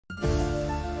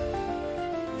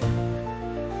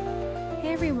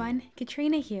everyone,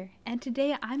 Katrina here, and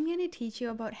today I'm going to teach you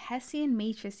about Hessian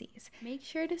matrices. Make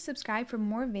sure to subscribe for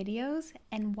more videos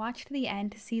and watch to the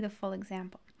end to see the full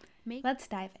example. Let's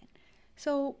dive in.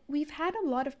 So we've had a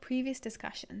lot of previous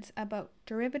discussions about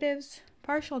derivatives,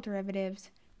 partial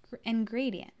derivatives, and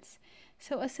gradients.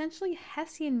 So essentially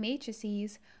Hessian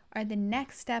matrices are the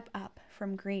next step up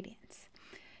from gradients.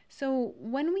 So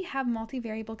when we have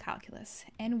multivariable calculus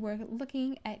and we're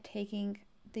looking at taking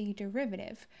the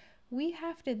derivative, we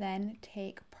have to then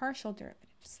take partial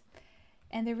derivatives.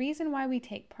 And the reason why we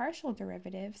take partial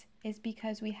derivatives is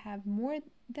because we have more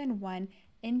than one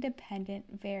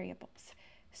independent variables.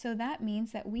 So that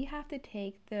means that we have to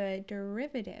take the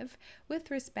derivative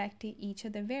with respect to each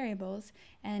of the variables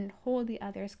and hold the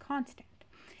others constant.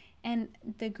 And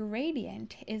the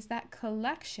gradient is that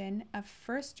collection of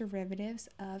first derivatives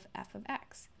of f of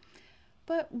x.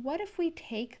 But what if we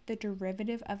take the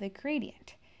derivative of the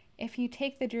gradient? If you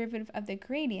take the derivative of the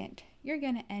gradient, you're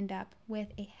going to end up with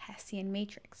a Hessian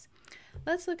matrix.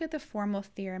 Let's look at the formal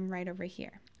theorem right over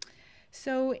here.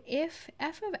 So if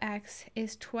f of x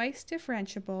is twice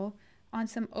differentiable on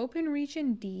some open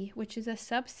region D, which is a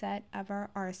subset of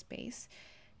our R space,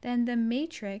 then the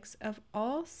matrix of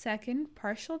all second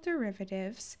partial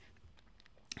derivatives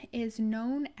is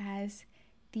known as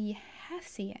the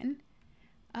Hessian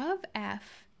of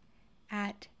f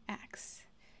at x.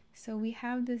 So we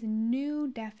have this new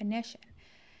definition.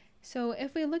 So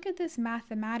if we look at this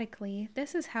mathematically,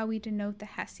 this is how we denote the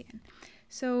Hessian.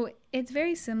 So it's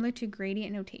very similar to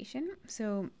gradient notation.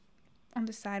 So on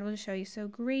the side, we'll just show you. So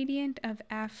gradient of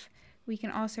f, we can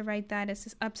also write that as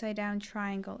this upside down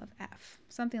triangle of f,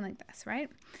 something like this, right?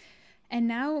 And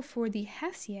now for the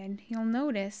Hessian, you'll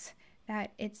notice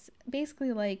that it's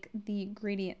basically like the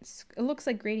gradient. It looks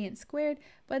like gradient squared,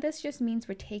 but this just means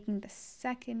we're taking the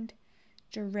second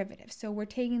derivative. So we're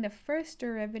taking the first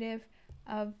derivative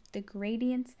of the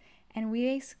gradients, and we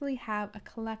basically have a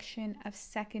collection of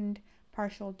second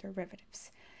partial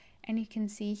derivatives. And you can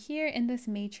see here in this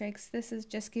matrix, this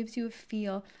just gives you a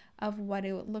feel of what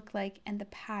it would look like and the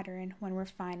pattern when we're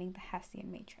finding the Hessian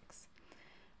matrix.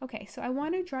 Okay, so I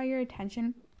want to draw your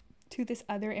attention to this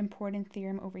other important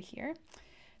theorem over here.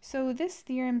 So this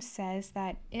theorem says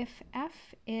that if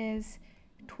f is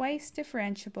twice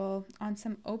differentiable on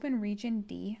some open region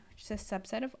D, which is a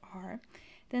subset of R,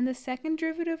 then the second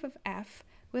derivative of f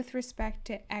with respect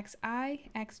to xi,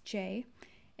 xj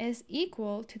is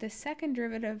equal to the second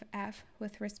derivative of f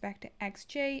with respect to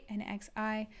xj and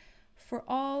xi for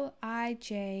all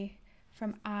ij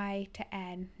from I to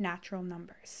n natural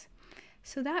numbers.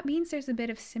 So that means there's a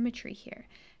bit of symmetry here.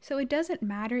 So it doesn't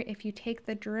matter if you take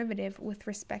the derivative with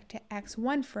respect to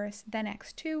x1 first, then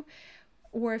x2,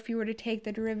 or if you were to take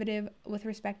the derivative with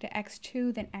respect to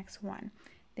x2, then x1.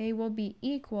 They will be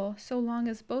equal so long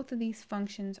as both of these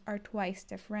functions are twice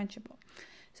differentiable.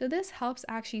 So this helps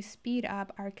actually speed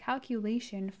up our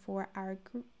calculation for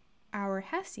our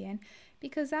Hessian,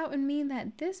 because that would mean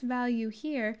that this value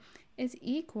here is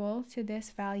equal to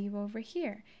this value over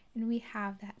here. And we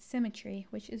have that symmetry,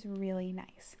 which is really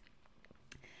nice.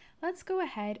 Let's go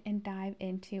ahead and dive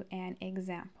into an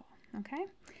example, okay?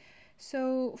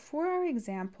 So for our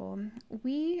example,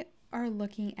 we are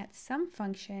looking at some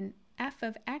function f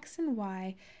of x and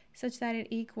y such that it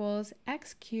equals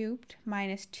x cubed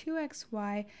minus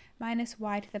 2xy minus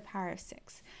y to the power of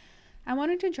 6. I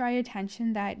wanted to draw your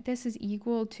attention that this is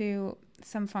equal to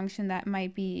some function that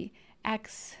might be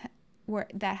x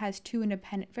that has two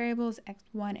independent variables,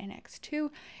 x1 and x2.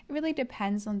 It really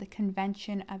depends on the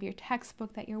convention of your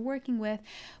textbook that you're working with,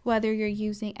 whether you're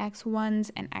using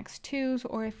x1s and x2s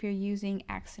or if you're using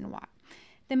x and y.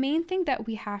 The main thing that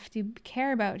we have to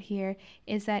care about here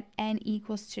is that n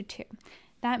equals to 2.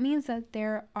 That means that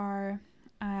there are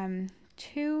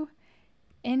two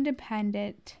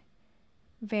independent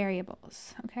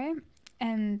variables, okay?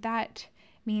 And that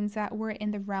means that we're in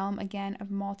the realm, again, of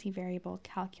multivariable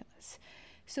calculus.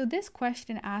 So this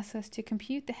question asks us to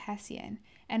compute the Hessian,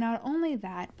 and not only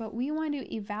that, but we want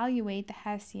to evaluate the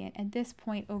Hessian at this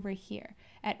point over here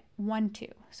at 1, 2.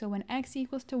 So when x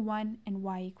equals to 1 and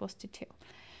y equals to 2.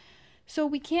 So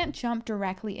we can't jump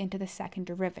directly into the second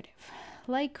derivative.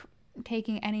 Like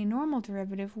taking any normal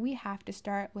derivative, we have to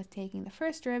start with taking the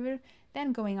first derivative,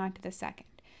 then going on to the second.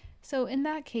 So in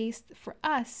that case, for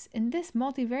us, in this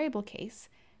multivariable case,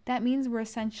 that means we're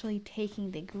essentially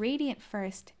taking the gradient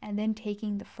first and then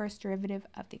taking the first derivative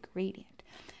of the gradient.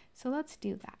 So let's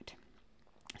do that.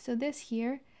 So this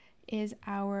here is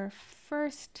our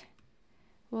first,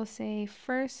 we'll say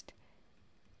first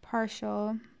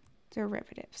partial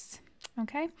derivatives.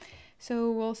 Okay,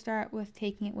 so we'll start with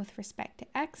taking it with respect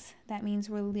to x. That means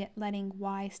we're letting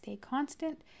y stay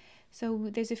constant. So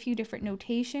there's a few different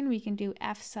notation. We can do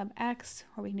f sub x,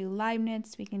 or we can do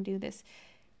Leibniz. We can do this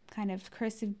kind of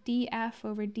cursive df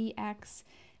over dx,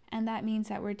 and that means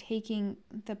that we're taking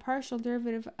the partial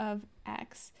derivative of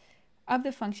x, of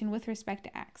the function with respect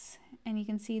to x. And you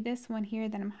can see this one here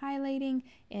that I'm highlighting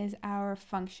is our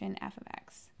function f of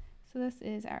x. So this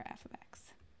is our f of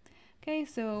x. Okay,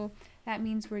 so that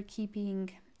means we're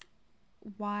keeping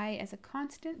y as a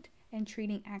constant and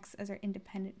treating x as our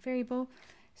independent variable.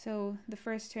 So the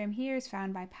first term here is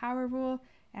found by power rule,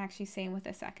 and actually same with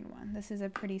the second one. This is a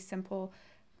pretty simple,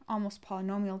 almost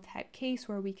polynomial type case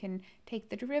where we can take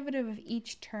the derivative of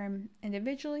each term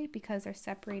individually because they're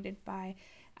separated by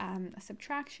a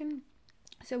subtraction.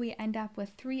 So we end up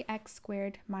with 3x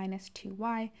squared minus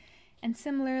 2y. And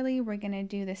similarly, we're going to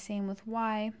do the same with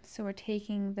y. So we're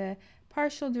taking the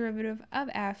partial derivative of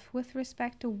f with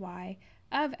respect to y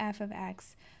of f of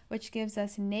x, which gives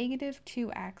us negative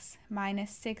 2x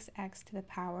minus 6x to the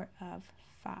power of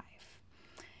 5.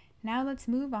 Now let's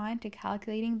move on to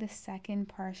calculating the second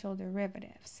partial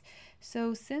derivatives.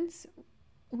 So since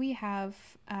we have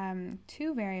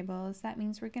two variables, that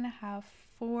means we're going to have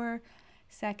 4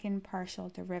 second partial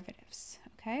derivatives.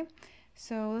 Okay,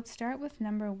 so let's start with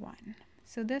number 1.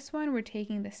 So this one, we're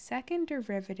taking the second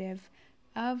derivative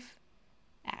of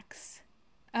x,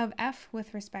 of f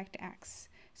with respect to x.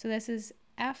 So this is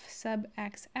f sub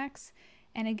xx,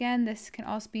 and again, this can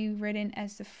also be written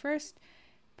as the first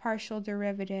partial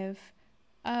derivative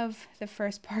of the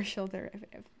first partial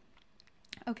derivative.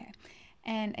 Okay,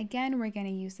 and again, we're going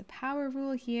to use the power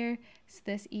rule here. So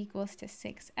this equals to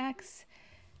 6x.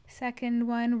 Second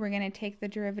one, we're going to take the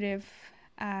derivative,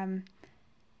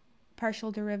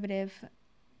 partial derivative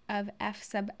of f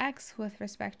sub x with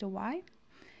respect to y.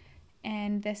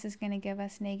 And this is going to give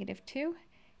us negative 2.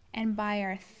 And by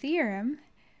our theorem,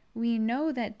 we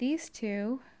know that these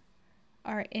two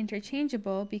are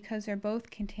interchangeable because they're both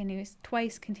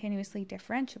twice continuously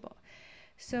differentiable.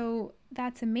 So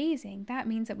that's amazing. That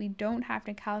means that we don't have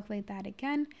to calculate that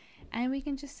again, and we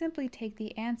can just simply take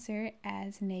the answer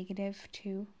as negative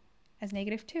 2.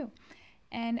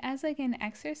 And as like an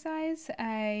exercise,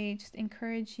 I just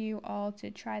encourage you all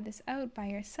to try this out by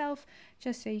yourself,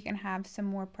 just so you can have some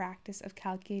more practice of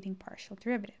calculating partial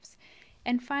derivatives.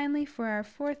 And finally, for our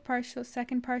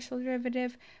second partial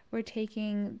derivative, we're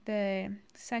taking the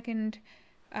second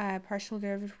partial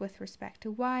derivative with respect to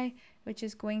y, which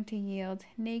is going to yield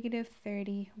negative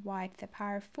 30y to the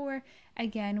power of 4.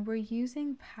 Again, we're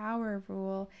using power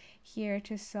rule here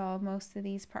to solve most of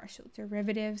these partial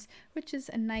derivatives, which is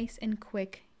a nice and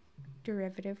quick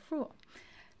derivative rule.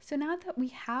 So now that we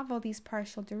have all these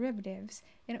partial derivatives,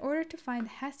 in order to find the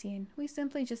Hessian, we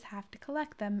simply just have to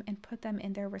collect them and put them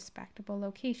in their respectable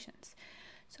locations.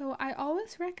 So I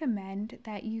always recommend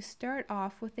that you start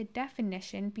off with a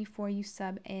definition before you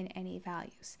sub in any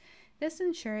values. This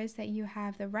ensures that you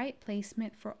have the right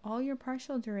placement for all your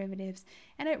partial derivatives,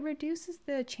 and it reduces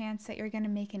the chance that you're going to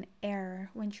make an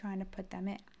error when trying to put them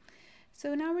in.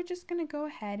 So now we're just going to go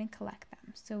ahead and collect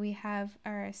them. So we have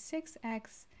our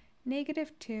 6x,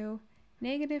 negative 2,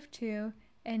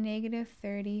 and negative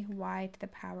 30y to the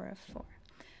power of 4.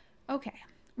 Okay,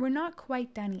 we're not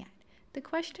quite done yet. The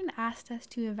question asked us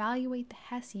to evaluate the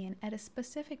Hessian at a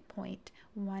specific point,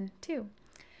 1, 2.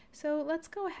 So let's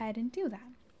go ahead and do that.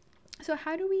 So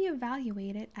how do we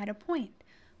evaluate it at a point?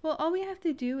 Well, all we have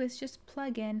to do is just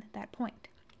plug in that point.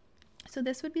 So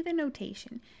this would be the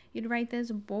notation. You'd write this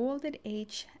bolded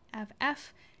h of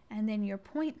f and then your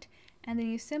point, and then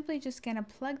you simply just gonna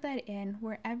plug that in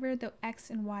wherever the x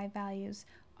and y values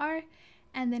are,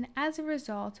 and then as a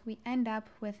result we end up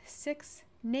with 6,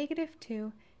 negative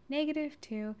 2,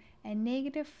 and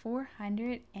negative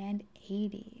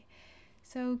 480.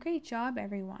 So great job,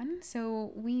 everyone.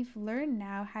 So we've learned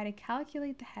now how to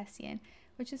calculate the Hessian,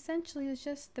 which essentially is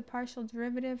just the partial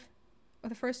derivative, or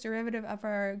the first derivative of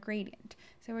our gradient.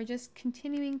 So we're just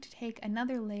continuing to take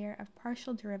another layer of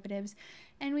partial derivatives,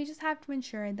 and we just have to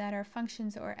ensure that our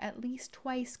functions are at least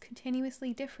twice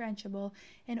continuously differentiable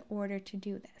in order to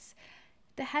do this.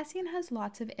 The Hessian has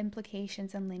lots of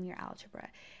implications in linear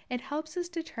algebra. It helps us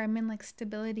determine like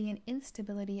stability and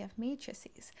instability of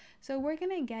matrices. So we're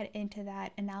going to get into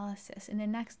that analysis in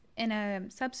a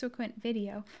subsequent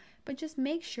video, but just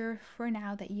make sure for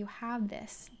now that you have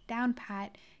this down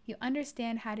pat, you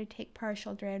understand how to take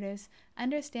partial derivatives,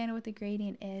 understand what the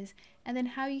gradient is, and then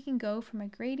how you can go from a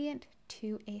gradient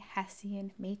to a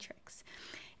Hessian matrix.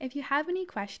 If you have any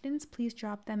questions, please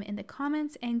drop them in the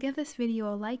comments and give this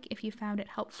video a like if you found it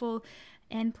helpful.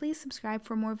 And please subscribe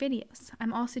for more videos.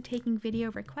 I'm also taking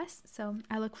video requests, so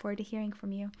I look forward to hearing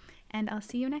from you. And I'll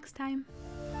see you next time.